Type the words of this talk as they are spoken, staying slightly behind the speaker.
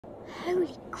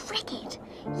Holy cricket!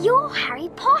 You're Harry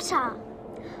Potter!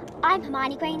 I'm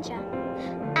Hermione Granger.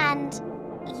 And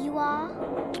you are?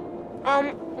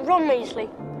 Ron Weasley.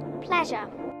 Pleasure.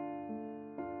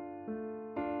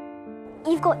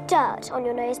 You've got dirt on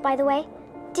your nose, by the way.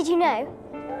 Did you know?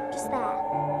 Just there.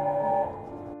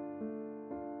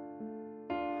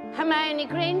 Hermione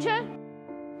Granger?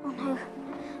 Oh no.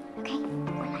 Okay,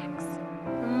 relax.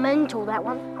 Mental, that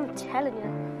one. I'm telling you.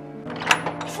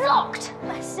 It's locked!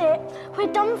 That's it.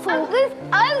 We're done for. Oh, move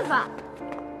over!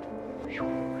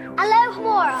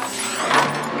 Alohomora.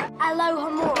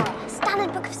 Alohomora.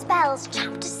 Standard Book of Spells,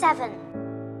 Chapter 7.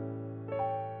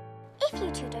 If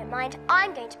you two don't mind,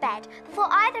 I'm going to bed before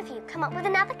either of you come up with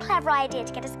another clever idea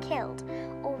to get us killed.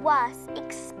 Or worse,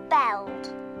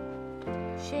 expelled.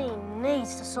 She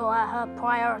needs to sort out her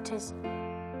priorities.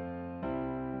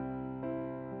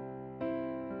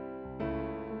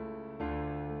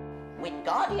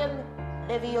 Wingardium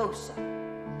Leviosa.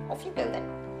 Off you go then.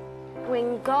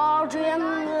 Wingardium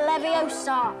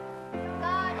Leviosa.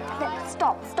 Look,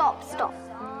 stop.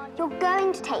 You're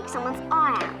going to take someone's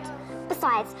eye out.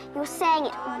 Besides, you're saying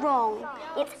it wrong.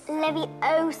 It's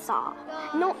Leviosa,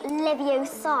 not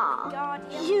Leviosa.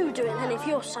 You do it then if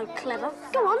you're so clever.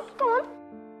 Go on.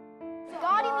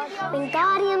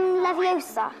 Wingardium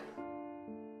Leviosa.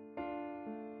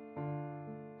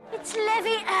 It's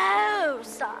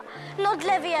Leviosa, not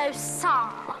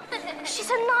Leviosa. She's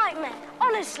a nightmare,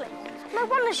 honestly. No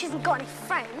wonder she hasn't got any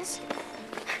friends.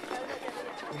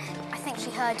 I think she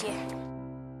heard you.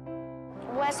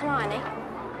 Where's Hermione?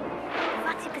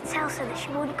 Fatty Patel said that she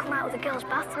wouldn't come out of the girls'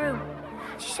 bathroom.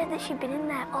 She said that she'd been in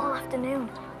there all afternoon,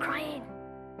 crying.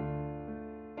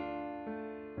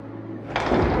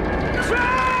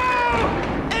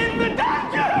 In the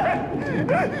dungeon!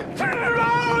 Turn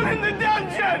around in the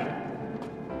dungeon!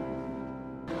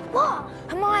 What?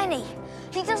 Hermione,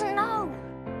 he doesn't know.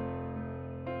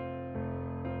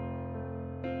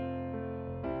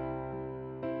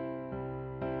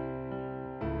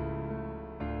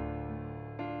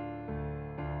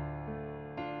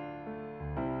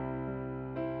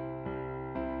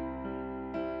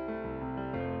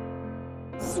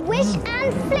 Swish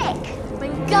and flick!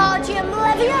 Wingardium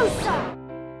Leviosa!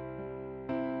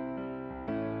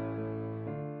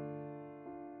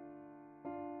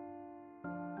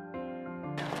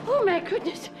 Oh, my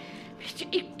goodness.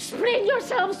 Explain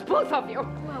yourselves, both of you.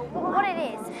 Well, what it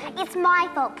is, it's my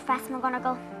fault, Professor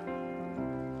McGonagall.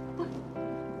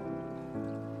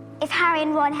 If Harry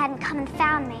and Ron hadn't come and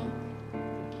found me,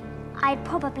 I'd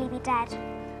probably be dead.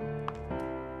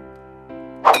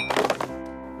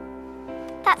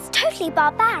 That's totally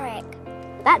barbaric.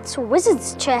 That's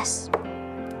wizard's chess.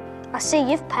 I see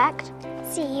you've packed.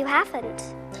 See, you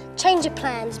haven't. Change your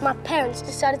plans. My parents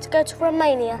decided to go to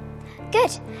Romania.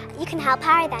 Good. You can help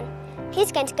Harry then.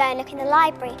 He's going to go and look in the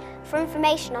library for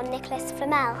information on Nicholas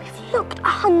Flamel. We've looked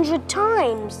 100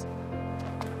 times.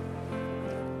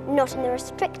 Not in the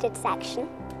restricted section.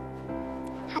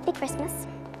 Happy Christmas.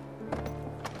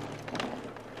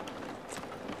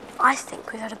 I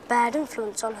think we've had a bad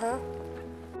influence on her.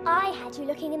 I had you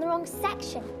looking in the wrong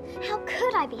section. How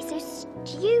could I be so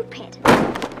stupid?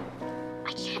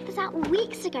 I checked this out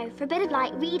weeks ago for a bit of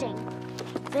light reading.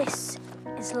 This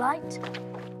is light.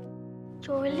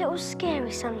 You're a little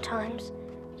scary sometimes.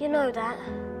 You know that.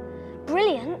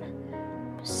 Brilliant,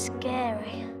 but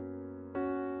scary.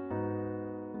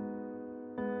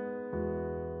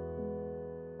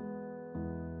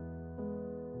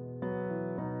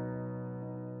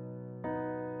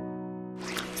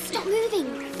 Stop moving,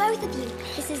 both of you.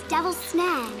 This is Devil's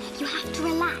Snare. You have to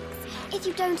relax. If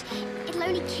you don't, it'll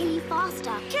only kill you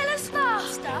faster. Kill us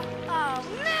faster? Oh,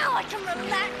 now I can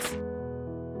relax.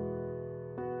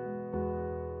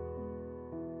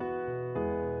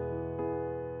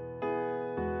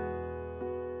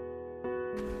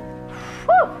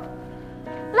 Whew!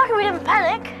 Lucky we didn't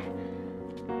panic.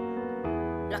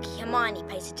 Lucky Hermione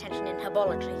pays attention in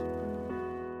herbology.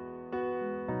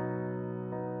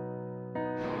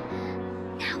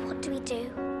 Now what do we do?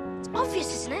 It's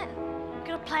obvious, isn't it? We're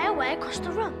gonna play our way across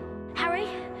the room. Harry,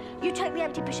 you take the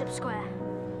empty Bishop Square.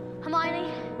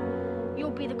 Hermione, you'll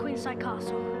be the Queenside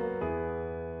Castle.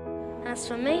 As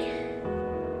for me,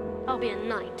 I'll be a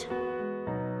knight.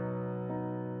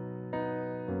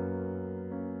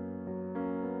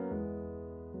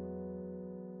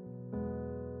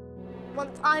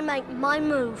 Once I make my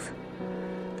move,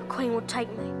 the Queen will take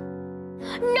me.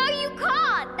 No, you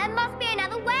can't! There must be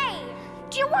another way!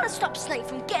 Do you want to stop Snape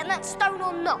from getting that stone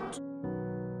or not?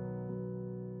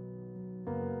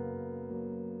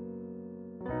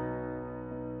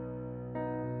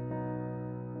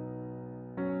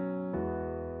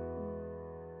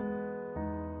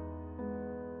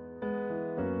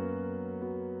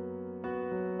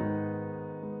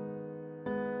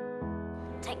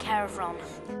 care of Ron.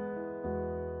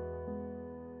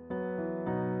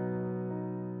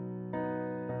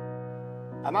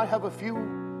 And I have a few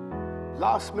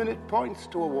last-minute points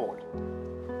to award.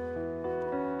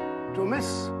 To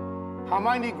Miss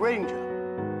Hermione Granger.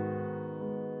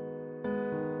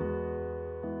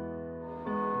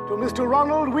 To Mr.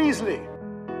 Ronald Weasley.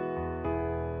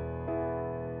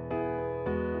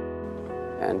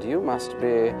 And you must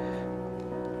be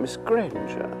Miss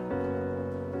Granger.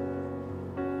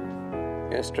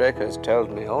 Yes, Draco's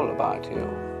told me all about you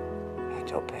and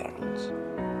your parents.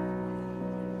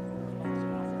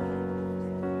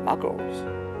 Muggles,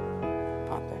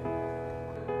 aren't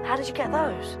they? How did you get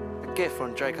those? A gift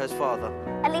from Draco's father.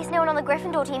 At least no one on the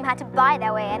Gryffindor team had to buy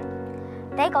their way in.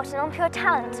 They got in on pure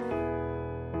talent.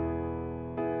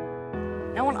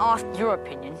 No one asked your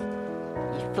opinion,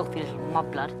 you filthy little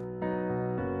mudblood.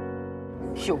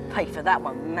 You'll pay for that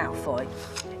one, Malfoy.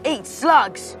 Eat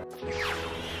slugs!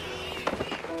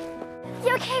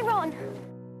 You okay, Ron?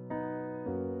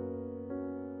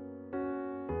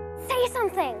 Say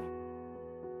something.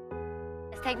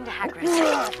 Let's take him to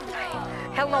Hagrid.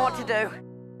 He'll know what to do.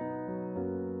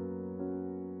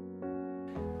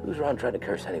 Who's Ron trying to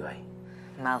curse anyway?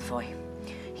 Malfoy.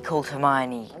 He called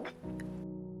Hermione.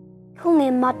 Call me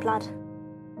a mudblood.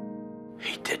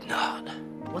 He did not.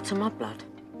 What's a mudblood?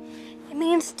 It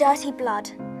means dirty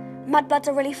blood. Mudblood's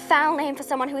a really foul name for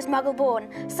someone who is muggle-born,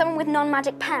 someone with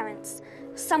non-magic parents,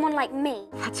 someone like me.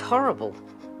 That's horrible.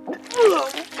 Do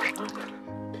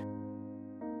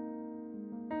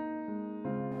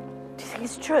you think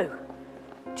it's true?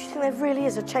 Do you think there really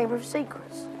is a Chamber of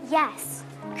Secrets? Yes.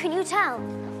 Can you tell?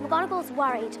 McGonagall's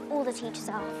worried. All the teachers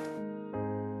are.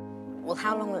 Well,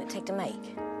 how long will it take to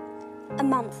make? A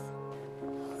month.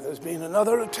 There's been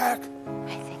another attack.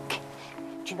 I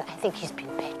think he's been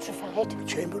petrified. The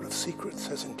Chamber of Secrets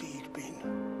has indeed been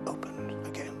opened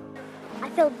again. I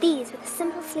filled these with a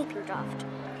simple sleeping draught.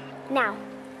 Now,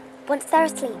 once they're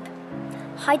asleep,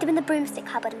 hide them in the broomstick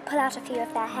cupboard and pull out a few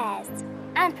of their hairs,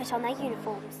 and put on their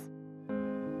uniforms.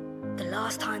 The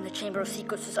last time the Chamber of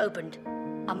Secrets was opened,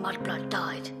 a mudblood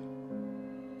died.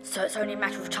 So it's only a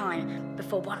matter of time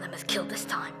before one of them is killed this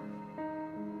time.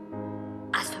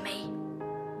 As for me,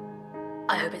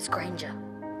 I hope it's Granger.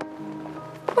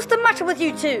 What's the matter with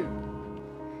you two?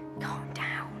 Calm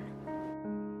down.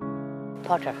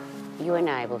 Potter, you and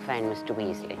I will find Mr.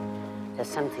 Weasley. There's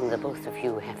something the both of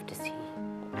you have to see.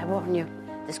 I warn you,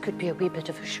 this could be a wee bit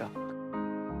of a shock.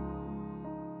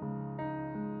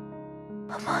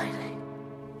 Hermione.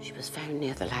 She was found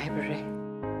near the library.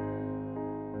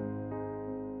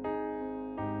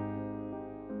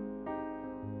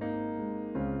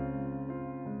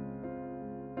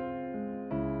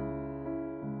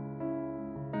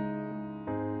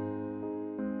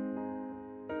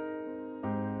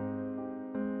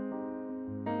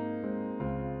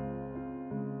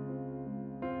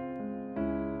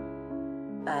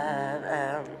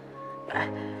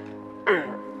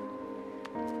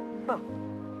 Well,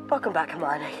 welcome back,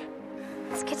 Hermione.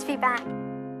 It's good to be back.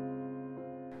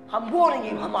 I'm warning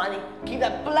you, Hermione. Keep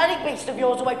that bloody beast of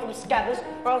yours away from Scabbers,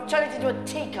 or I'll turn it into a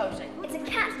tea cozy. It's a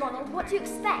cat, Ronald. What do you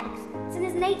expect? It's in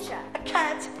his nature. A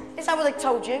cat? Is that what they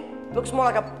told you? Looks more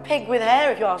like a pig with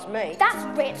hair, if you ask me. That's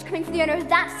rich, coming from the owner of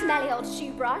that smelly old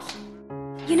shoe brush.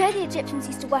 You know the Egyptians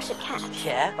used to worship cats?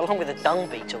 Yeah, along with a dung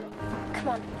beetle. Come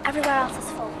on, everywhere else is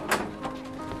full.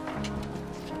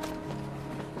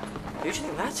 Who do you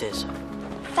think that is?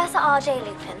 Professor R.J.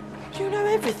 Lupin. You know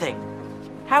everything.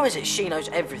 How is it she knows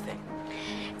everything?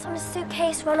 It's on a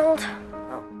suitcase, Ronald.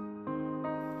 Oh.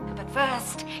 But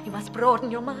first, you must broaden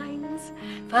your minds.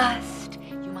 First,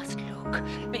 you must look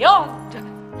beyond.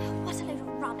 What a load of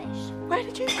rubbish. Where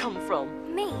did you come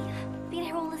from? Me? Been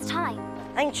here all this time.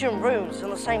 Ancient runes on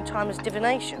the same time as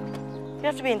divination. You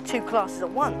have to be in 2 classes at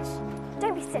once.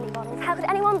 Don't be silly, Ronald. How could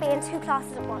anyone be in 2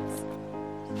 classes at once?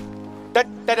 Da,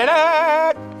 da, da,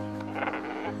 da.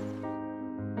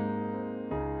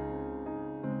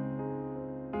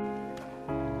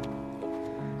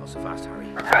 Not so fast, Harry.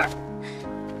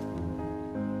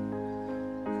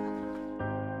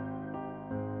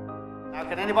 Now,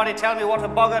 can anybody tell me what a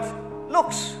boggart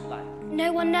looks like?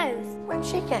 No one knows. When'd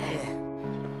she get here?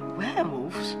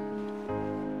 Werewolves?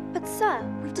 But sir,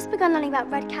 we've just begun learning about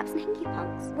red caps and hinky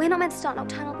punks. We're not meant to start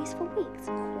nocturnal beasts for weeks.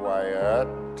 Quiet.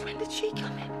 When did she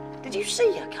come in? Did you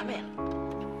see her come in?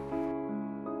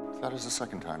 That is the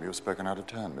second time you have spoken out of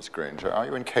turn, Miss Granger. Are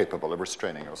you incapable of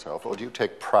restraining yourself, or do you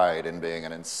take pride in being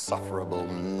an insufferable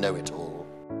know-it-all?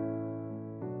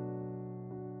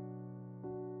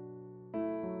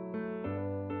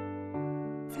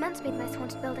 It's meant to be the most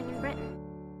haunted building in Britain.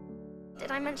 Did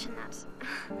I mention that?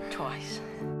 Twice.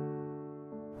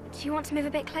 Do you want to move a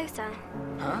bit closer?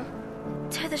 Huh?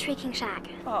 To the Shrieking Shack.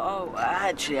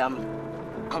 Actually,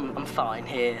 I'm fine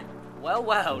here. Well,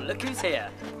 well, look who's here.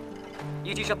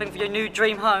 You two shopping for your new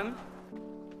dream home?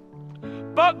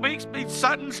 Buckbeak's been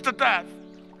sentenced to death.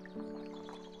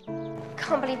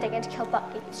 Can't believe they're going to kill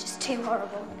Buckbeak. It's just too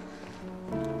horrible.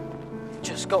 It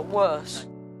just got worse.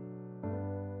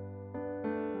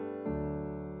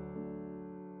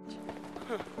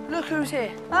 Look who's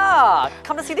here. Ah,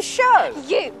 come to see the show.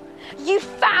 You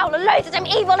foul, loathsome,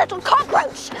 evil little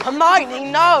cockroach! Hermione,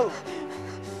 no!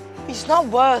 It's not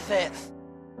worth it.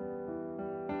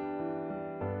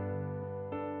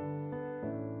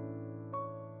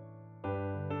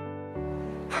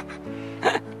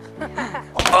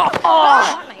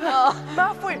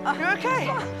 Malfoy, you okay?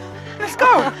 Let's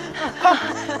go!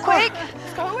 Quick!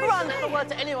 Let's go away. Run! Not a word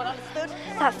to anyone, understood?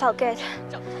 That felt good.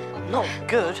 Not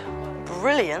good.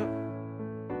 Brilliant.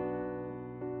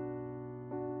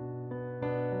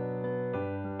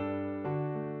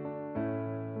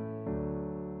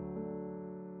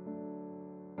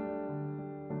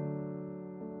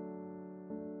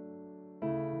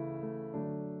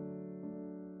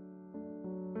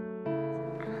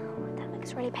 That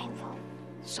looks really painful.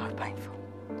 So painful.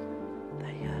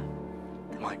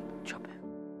 They might chop it.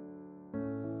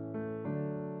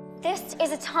 This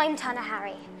is a time turner,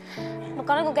 Harry.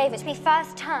 McGonagall gave it to me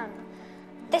first term.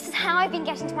 This is how I've been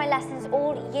getting to my lessons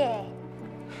all year.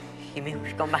 You mean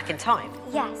we've gone back in time?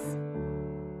 Yes.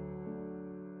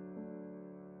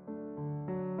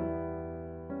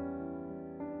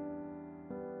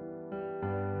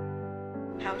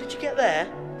 How did you get there?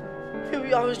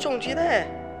 I was talking to you there.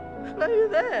 No, you're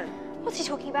there. What's he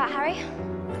talking about, Harry?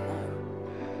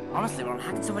 Honestly, Ron,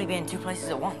 how can somebody be in two places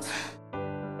at once?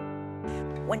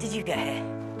 When did you get here?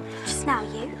 Just now,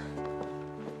 you.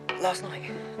 Last night.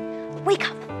 Wake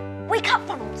up! Wake up,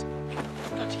 Ronald!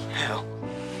 Bloody hell.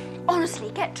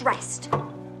 Honestly, get dressed.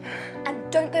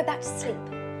 And don't go back to sleep.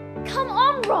 Come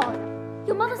on, Ron!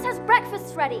 Your mother says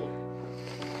breakfast's ready.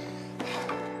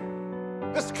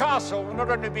 This castle will not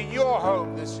only be your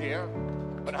home this year,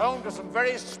 but home to some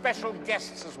very special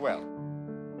guests as well.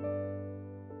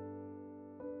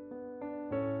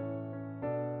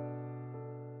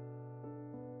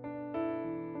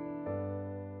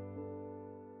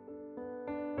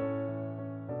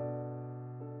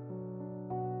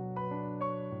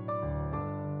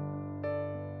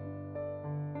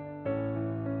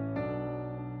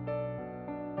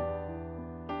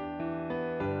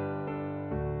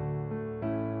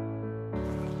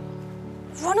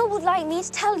 Ronald would like me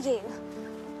to tell you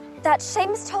that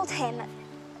Seamus told him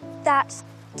that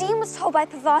Dean was told by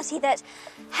Parvati that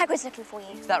Hagrid's looking for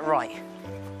you. Is that right?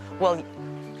 Well,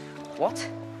 what?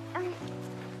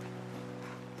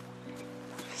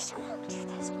 Please don't do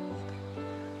this.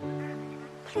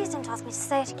 Please don't ask me to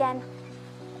say it again.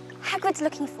 Hagrid's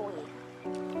looking for you.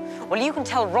 Well, you can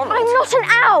tell Ronald. I'm not an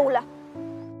owl!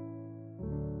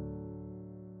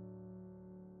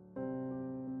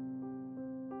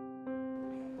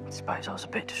 I suppose I was a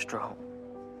bit distraught.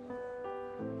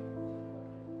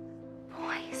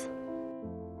 Boys.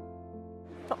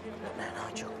 Not now,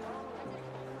 Nigel.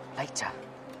 Later.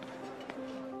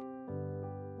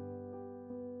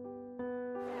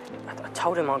 I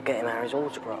told him I'd get him Harry's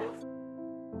autograph.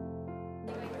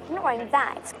 I'm not wearing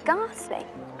that. It's ghastly.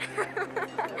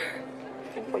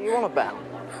 What are you on about?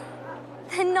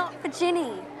 They're not for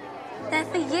Ginny. They're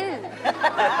for you.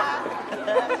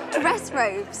 Dress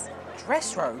robes.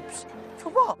 Dress robes? For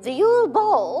what? The Yule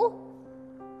Ball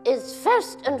is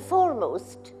first and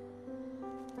foremost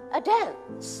a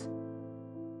dance.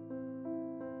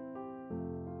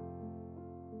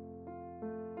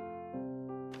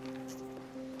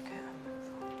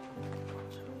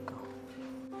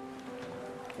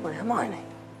 Wait, Hermione,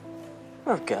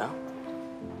 you're a girl.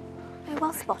 Oh,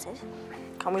 well spotted.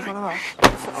 Can't we run away?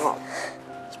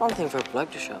 It's one thing for a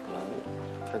bloke to show up alone.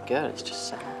 For a girl, it's just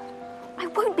sad. I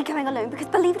won't be going alone because,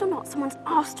 believe it or not, someone's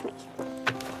asked me.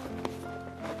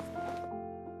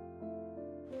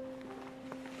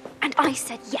 And I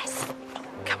said yes.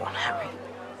 Come on, Harry.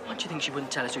 Why do you think she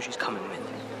wouldn't tell us who she's coming with?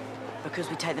 Because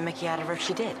we take the mickey out of her if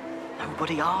she did.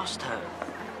 Nobody asked her.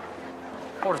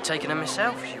 I would have taken her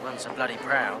myself if she wasn't so bloody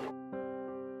proud.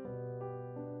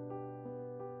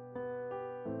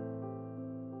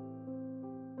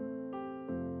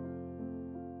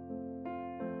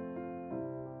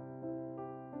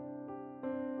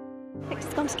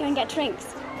 Victor's gone to go and get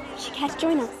drinks. Would she care to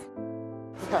join us?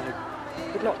 No,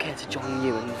 would not care to join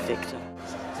you and Victor.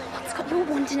 What's got your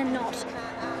wand in a knot?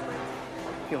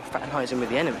 You're fraternising with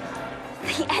the enemy.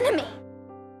 The enemy?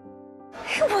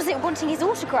 Who was it wanting his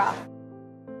autograph?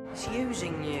 He's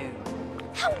using you.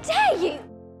 How dare you?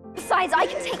 Besides, I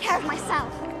can take care of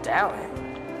myself. Doubt it.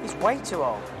 He's way too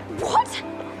old. What?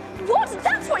 What?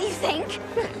 That's what you think?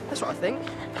 Yeah, that's what I think.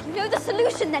 You know the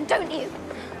solution then, don't you?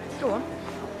 Go on.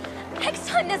 Next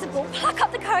time there's a ball, pluck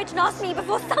up the courage and ask me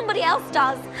before somebody else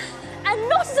does. And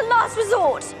not as a last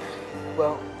resort.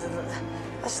 Well,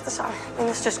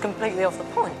 that's just completely off the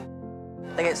point.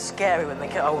 They get scary when they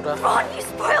get older. Ron, you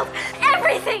spoiled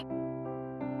everything!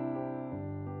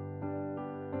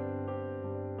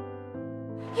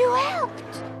 You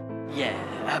helped. Yeah,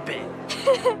 a bit.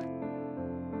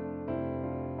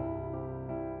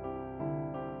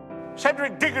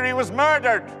 Cedric Diggory was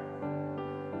murdered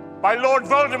by Lord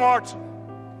Voldemort.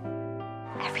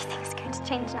 Everything's going to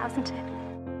change now, isn't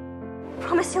it?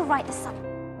 Promise you'll write this up.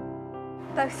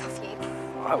 Both of you.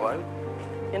 I won't.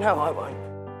 You know I won't.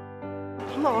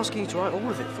 I'm not asking you to write all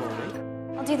of it for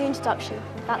me. I'll do the introduction,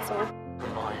 that's all.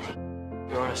 Hermione,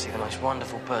 you're honestly the most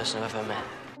wonderful person I've ever met.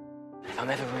 If I'm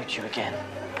ever rude to you again...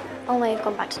 I'll know you've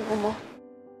gone back to normal.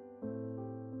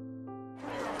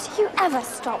 Do you ever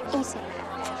stop eating?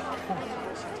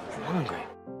 I'm hungry.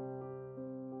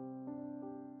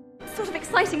 It's sort of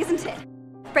exciting, isn't it?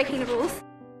 Breaking the rules.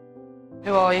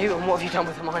 Who are you and what have you done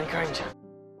with Hermione Granger?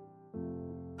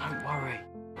 Don't worry.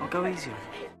 I'll go easy on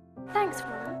you. Thanks,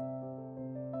 Ron.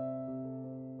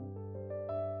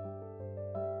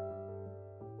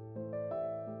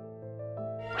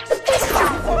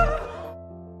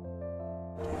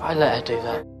 I let her do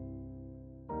that.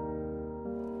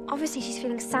 Obviously, she's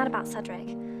feeling sad about Cedric,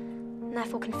 and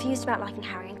therefore confused about liking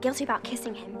Harry and guilty about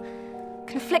kissing him.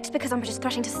 Conflicted because Umbridge is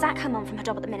threatening to sack her mum from her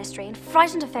job at the Ministry, and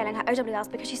frightened of failing her OWLs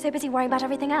because she's so busy worrying about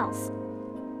everything else.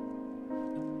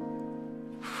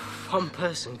 One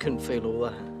person couldn't feel all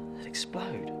that. It'd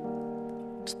explode.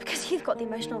 Just because you've got the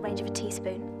emotional range of a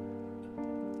teaspoon.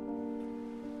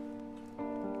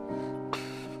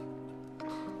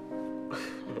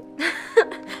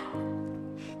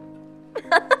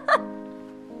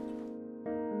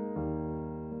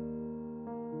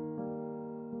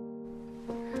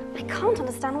 I can't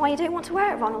understand why you don't want to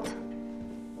wear it, Ronald.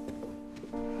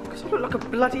 Because I look like a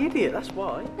bloody idiot, that's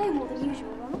why. No more than usual,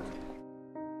 Ronald.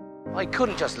 I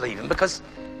couldn't just leave him because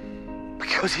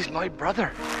he's my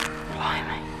brother.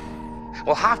 Blimey.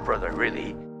 Well, half-brother,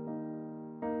 really.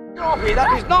 Robbie,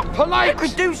 that is not polite! We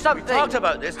could do something! We talked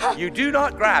about this. You do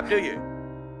not grab, do you?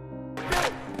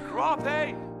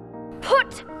 Robbie!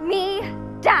 Put me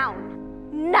down.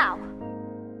 Now.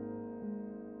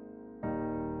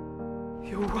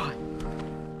 You're right.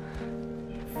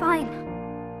 Fine.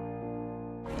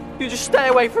 You just stay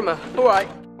away from her, all right?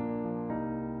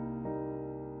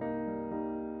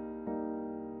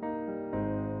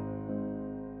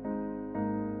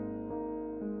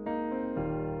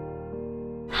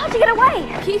 How'd you get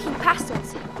away? Puking past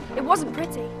us. It wasn't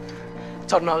pretty. I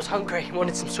told them I was hungry and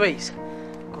wanted some sweets.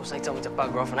 Of course, they told me to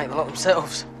bugger off and ate the lot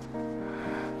themselves.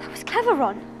 That was clever,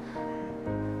 Ron.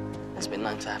 That's been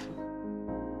known to happen.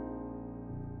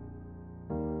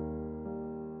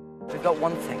 We've got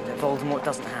one thing that Voldemort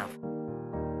doesn't have.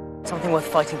 Something worth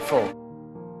fighting for.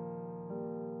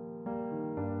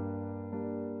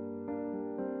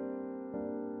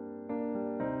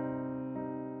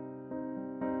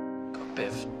 Got a bit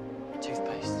of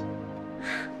toothpaste.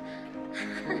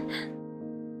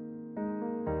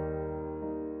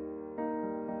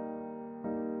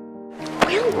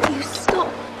 Will you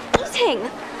stop eating?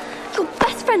 Your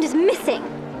best friend is missing.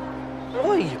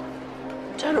 Oi!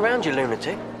 Turn around, you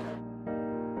lunatic.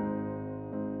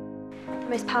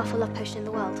 The most powerful love potion in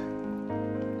the world.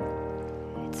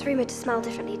 It's rumoured to smell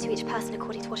differently to each person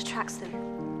according to what attracts them.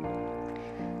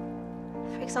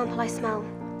 For example, I smell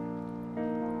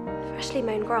freshly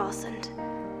mown grass and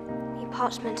new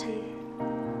parchment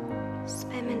and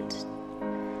spearmint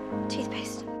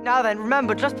toothpaste. Now then,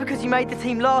 remember, just because you made the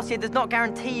team last year does not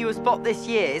guarantee you a spot this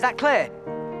year. Is that clear?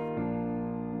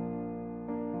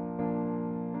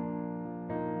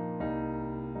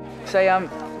 Say,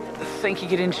 think you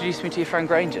could introduce me to your friend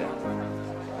Granger?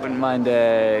 Wouldn't mind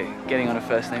getting on a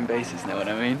first-name basis, know what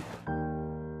I mean?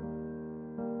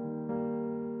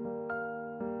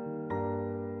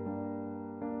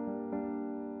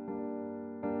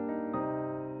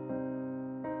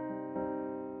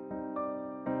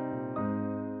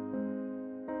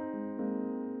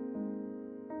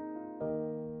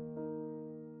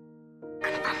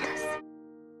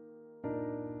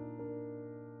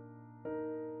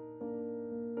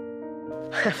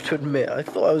 I have to admit, I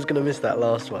thought I was going to miss that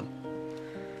last one.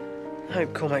 I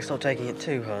hope Cormac's not taking it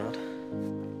too hard.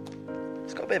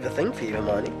 He's got a bit of a thing for you,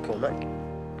 Hermione, Cormac.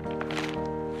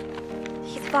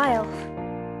 He's vile.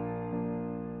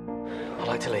 I'd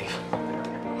like to leave.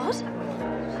 What?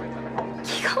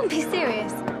 You can't be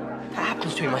serious. That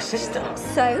happens to be my sister.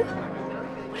 So?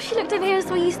 What if she looked over here and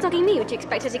saw you snugging me? Would you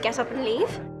expect her to get up and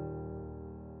leave?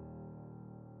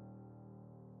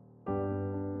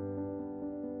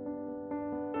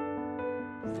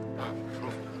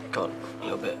 Got a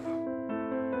little bit.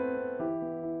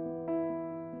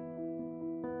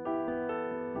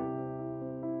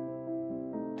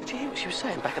 Did you hear what she was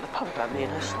saying back at the pub about me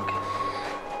and her slugging?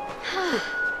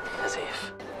 As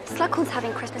if. Slughorn's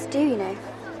having Christmas do, you know.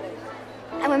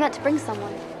 And we're meant to bring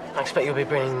someone. I expect you'll be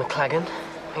bringing McLagan.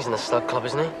 He's in the slug club,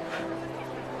 isn't he?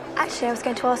 Actually, I was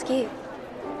going to ask you.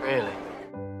 Really?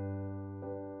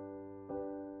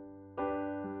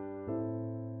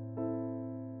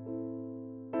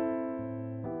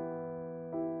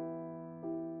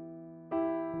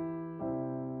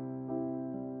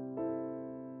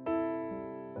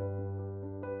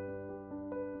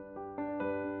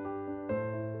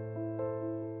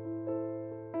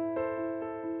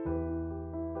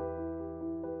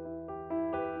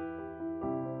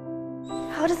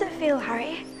 How does it feel,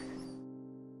 Harry?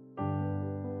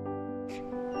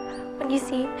 When you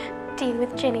see Dean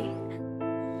with Ginny?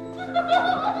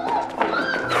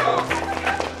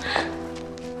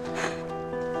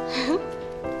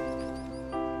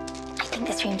 I think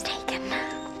this room's taken.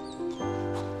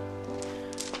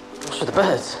 What's with the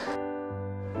birds?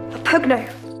 A pugno.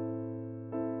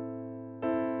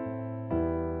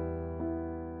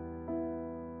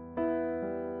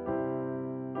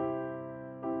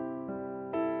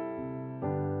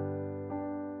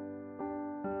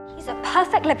 He's at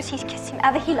perfect liberty to kiss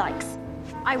whomever he likes.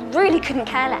 I really couldn't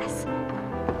care less.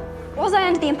 Was I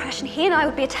under the impression he and I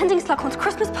would be attending Slughorn's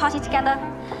Christmas party together?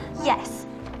 Yes.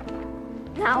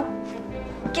 Now,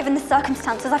 given the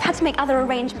circumstances, I've had to make other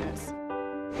arrangements.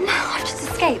 No, I've just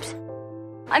escaped.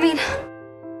 I mean,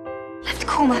 left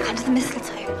Cormac under the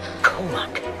mistletoe.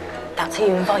 Cormac? That's who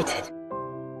you invited?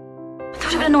 I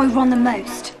thought it would annoy Ron the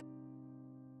most.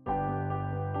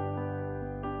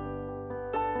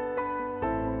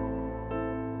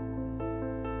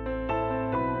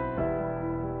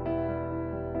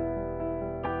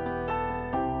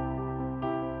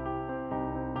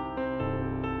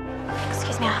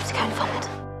 Excuse me, I have to go and vomit.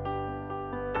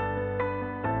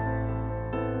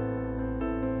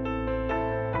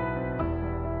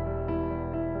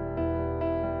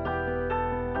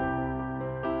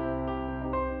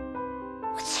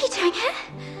 What's she doing here?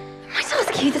 I might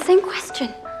ask you the same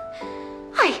question.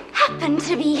 I happen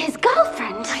to be his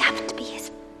girlfriend. I happen to be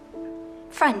his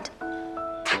friend.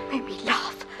 That made me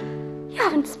laugh. You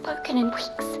haven't spoken in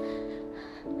weeks.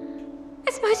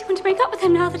 I suppose you want to break up with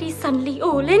him now that he's suddenly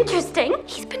all interesting.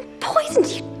 He's been poisoned,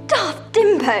 you daft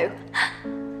dimbo.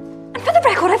 And for the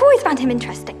record, I've always found him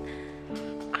interesting.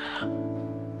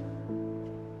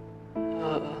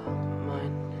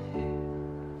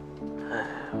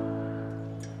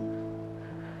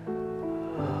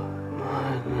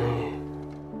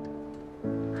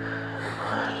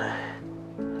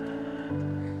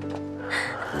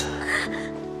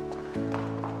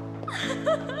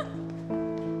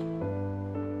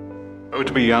 Oh,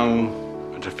 to be young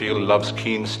and to feel love's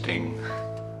keen sting.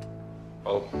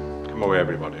 Well, come away,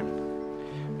 everybody.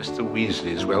 Mr.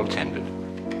 Weasley is well tended.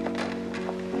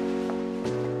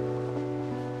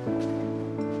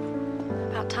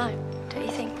 About time, don't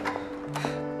you think?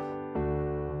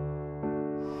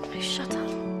 Oh, shut up.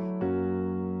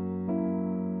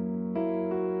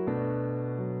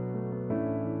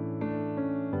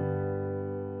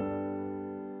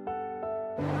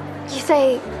 You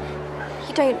say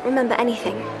you don't remember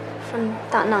anything from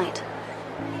that night?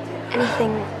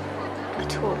 Anything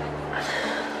at all?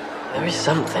 There is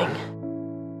something.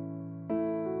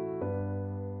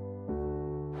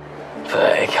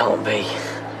 But it can't be.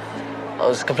 I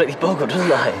was completely boggled,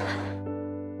 wasn't I?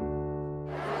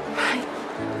 Right.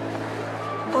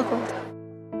 Boggled.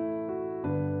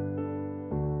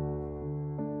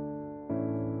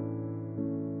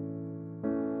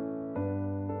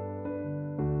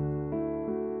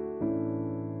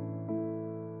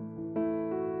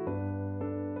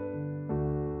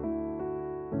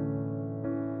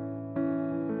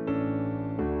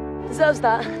 Deserves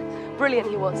that. Brilliant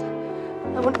he was.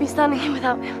 I wouldn't be standing here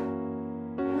without him.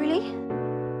 Really?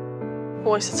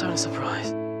 Always its own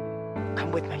surprise.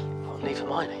 Come with me. I'll leave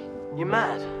Hermione. You're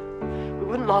mad. We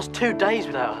wouldn't last 2 days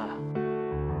without her.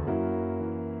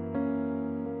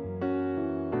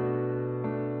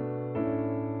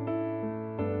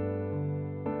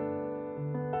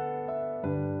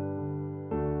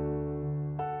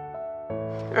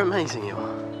 You're amazing, you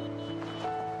are.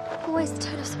 Always a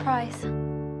total surprise.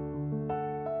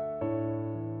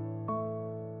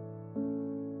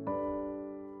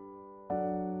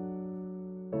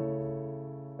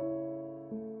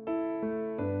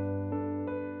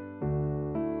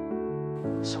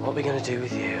 So what are we going to do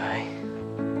with you, eh?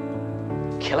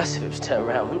 Kill us if it was turned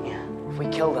around, wouldn't you? If we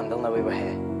kill them, they'll know we were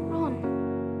here. Ron.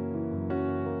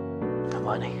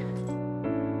 Hermione.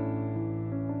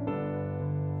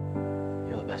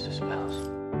 You're the best of spells.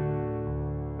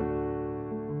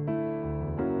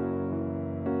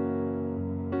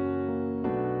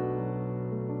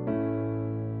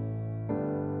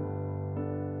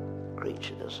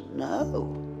 Creature doesn't know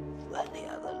where the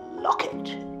other locket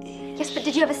is. Yes, but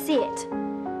did you ever see it?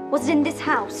 Was it in this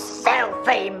house?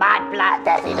 Filthy mudblood!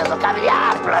 Dirty little comedy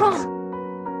half-bloods!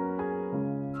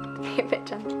 Be a bit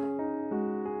gentler.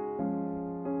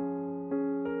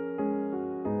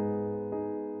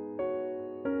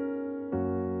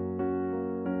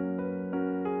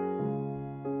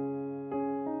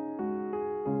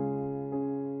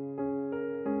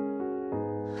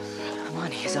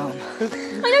 Hermione, his arm. I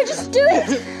know, just do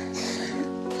it!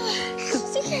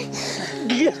 It's okay.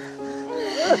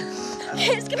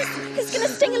 It's gonna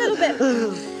sting a little bit.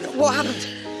 What happened?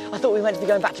 I thought we were meant to be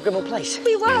going back to Grimmauld Place.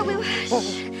 We were.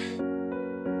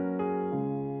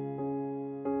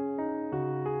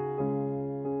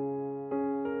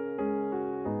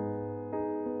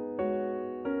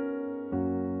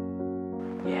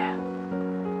 Yeah,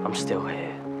 I'm still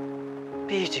here.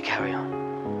 But you two carry on.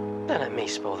 Don't let me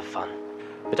spoil the fun.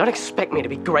 But don't expect me to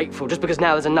be grateful just because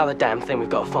now there's another damn thing we've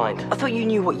got to find. I thought you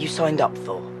knew what you signed up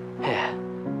for. Yeah,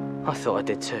 I thought I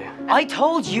did too. I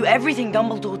told you everything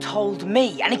Dumbledore told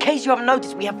me, and in case you haven't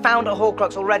noticed, we have found a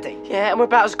Horcrux already. Yeah, and we're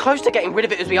about as close to getting rid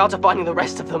of it as we are to finding the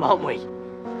rest of them, aren't we?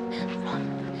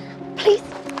 Please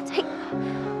take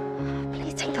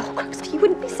the Horcrux. You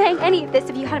wouldn't be saying any of this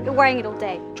if you hadn't been wearing it all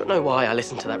day. Do you know why I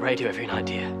listen to that radio every night,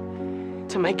 dear?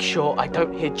 To make sure I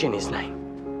don't hear Ginny's name.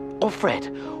 Or Fred,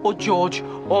 or George,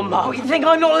 or Mum. What, you think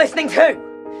I'm not listening too?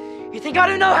 You think I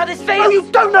don't know how this feels? No, you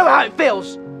don't know how it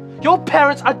feels! Your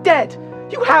parents are dead!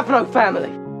 You have no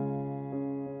family!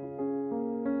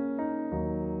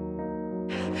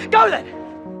 Go then!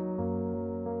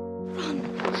 Ron.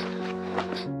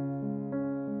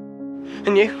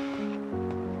 And you?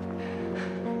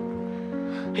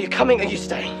 Are you coming or are you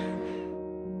staying?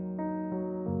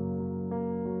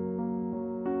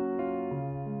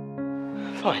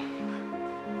 Fine.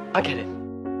 I get it.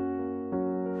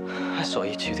 I saw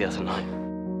you two the other night.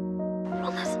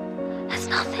 Ron, there's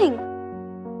nothing.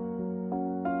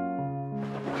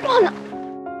 Ron!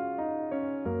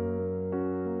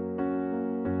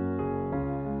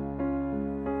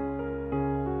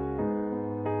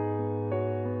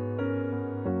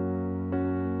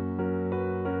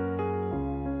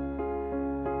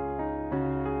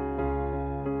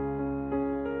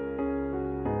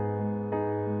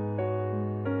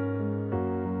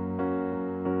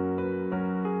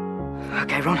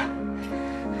 Okay, Ron.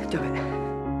 Do it.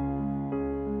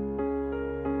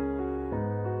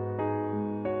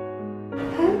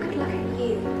 Who could look at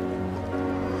you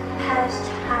compared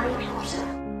to Harry Potter?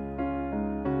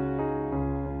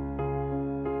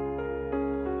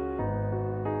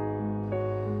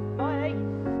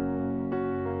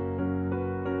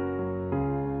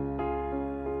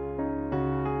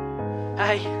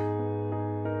 Hey.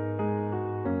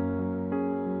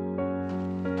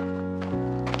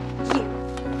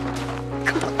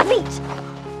 Complete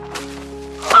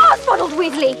arsebottled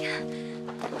Weasley!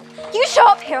 You show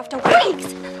up here after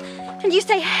weeks and you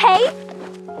say, hey?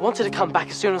 I wanted to come back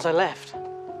as soon as I left.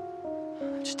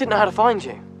 I just didn't know how to find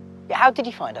you. Yeah, how did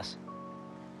you find us?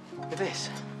 With this.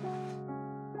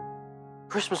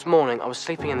 Christmas morning, I was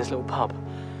sleeping in this little pub,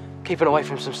 keeping away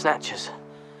from some snatchers.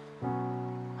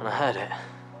 And I heard it.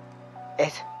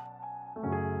 It?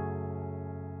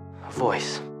 A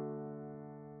voice.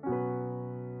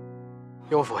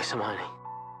 Your voice, Hermione.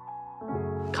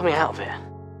 Coming out of it.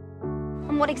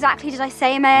 And what exactly did I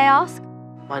say, may I ask?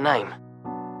 My name.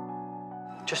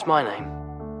 Just my name.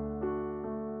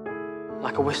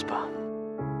 Like a whisper.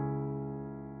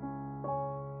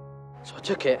 So I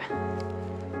took it,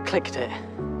 clicked it,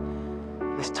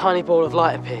 and this tiny ball of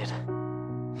light appeared.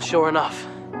 And sure enough,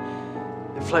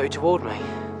 it floated toward me,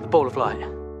 the ball of light.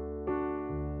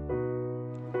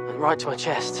 And right to my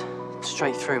chest,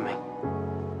 straight through me.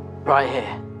 Right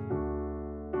here.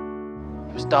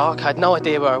 It was dark, I had no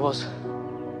idea where I was.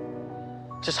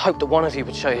 Just hoped that one of you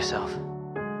would show yourself.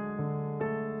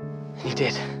 And you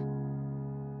did.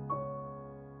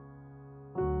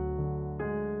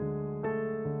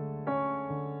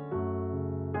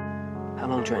 How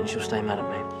long do you reckon she'll stay mad at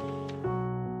me?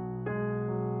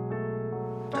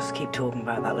 Just keep talking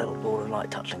about that little ball of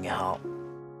light touching your heart.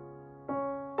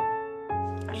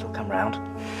 She'll come round.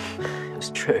 It was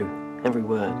true, every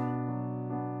word.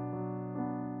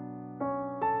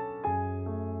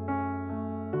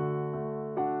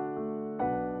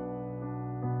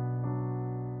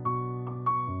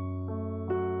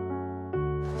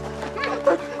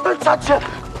 such a...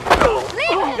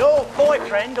 Your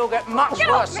boyfriend will get much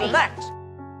worse than that.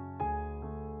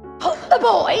 Put the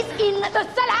boys in the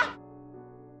cellar.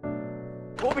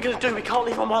 What are we going to do? We can't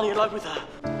leave Hermione alone with her.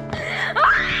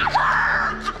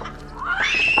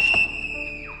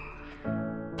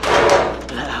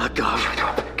 Let her go.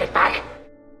 Get back.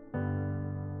 The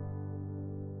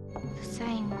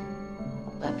same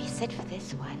won't be said for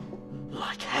this one.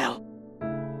 Like hell.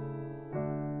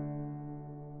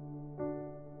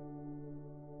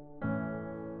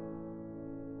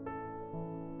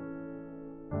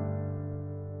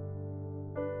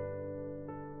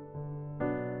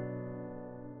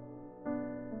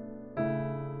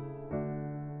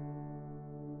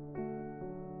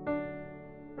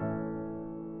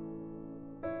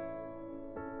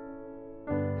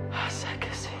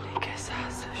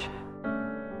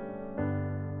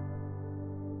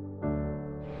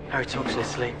 Harry talks in his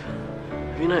sleep.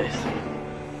 Have you noticed?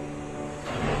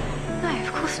 No,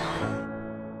 of course not.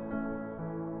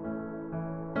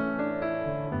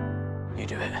 You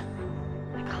do it.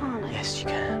 I can't. Yes, you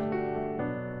can.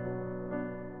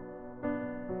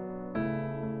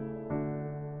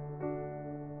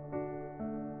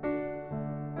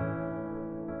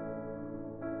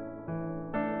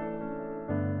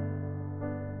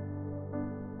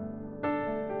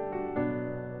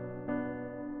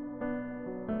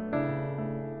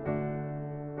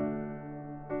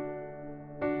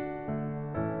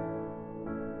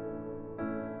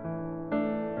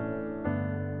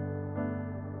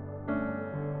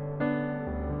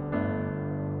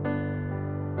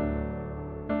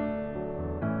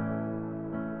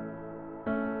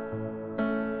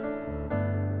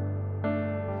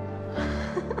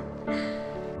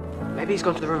 Maybe he's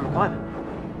gone to the room requirement.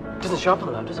 It doesn't show up on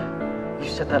the load, does it? You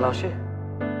said that last year.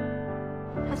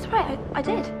 That's right, I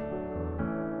did.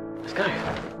 Let's go.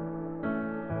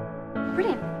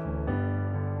 Brilliant.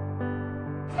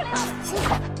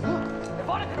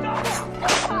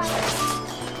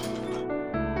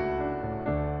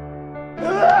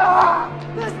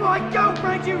 That's my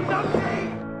girlfriend, you numpty!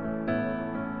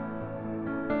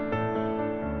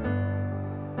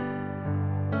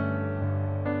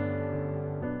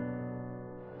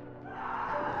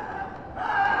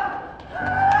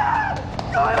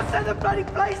 I'll set the bloody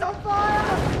place on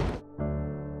fire!